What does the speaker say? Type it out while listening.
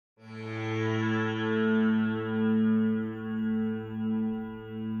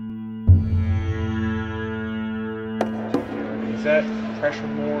Is that pressure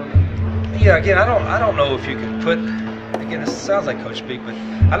more? Yeah, again, I don't know if you can put, again, this sounds like coach speak, but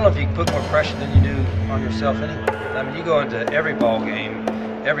I don't know if you can put more pressure than you do on yourself anyway. I mean, you go into every ball game,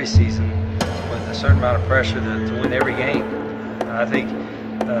 every season with a certain amount of pressure to win every game. And I think,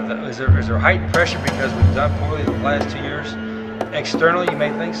 is there heightened pressure because we've done poorly the last 2 years? Externally, you may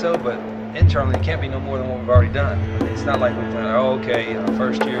think so, but internally, it can't be no more than what we've already done. I mean, it's not like we're playing, oh, okay,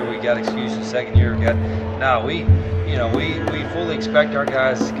 first year we got excuses, second year we got, no, we fully expect our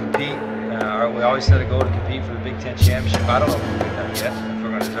guys to compete. We always set a goal to compete for the Big Ten championship. I don't know if we've done it yet, if we're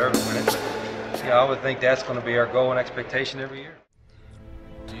going to deserve to win it, but I would think that's going to be our goal and expectation every year.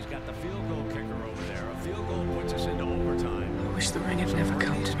 He's got the field goal kicker over there. A field goal puts us into overtime. I wish the ring had never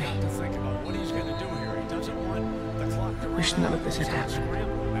come to me. To think about what he's going to do here. He doesn't want the clock to I wish none of this had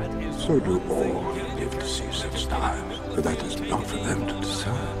happened. So do all who live to see such times, but that is not for them to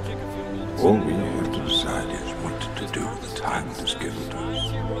decide. All we have to decide is what to do with the time that is given to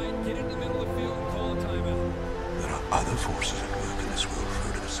us. There are other forces at work in this world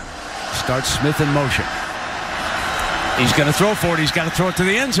for the same. Starts Smith in motion. He's going to throw for it. He's got to throw it to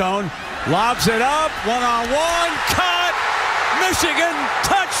the end zone. Lobs it up. One-on-one. Cut. Michigan.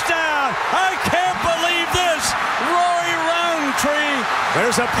 Touchdown. I can't believe this. Rory Roundtree.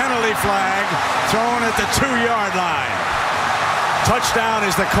 There's a penalty flag thrown at the 2-yard line. Touchdown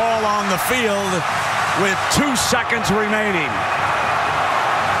is the call on the field with 2 seconds remaining.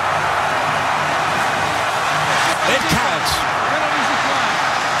 It counts.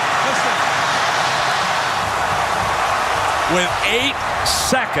 With 8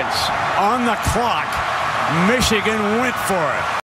 seconds on the clock, Michigan went for it.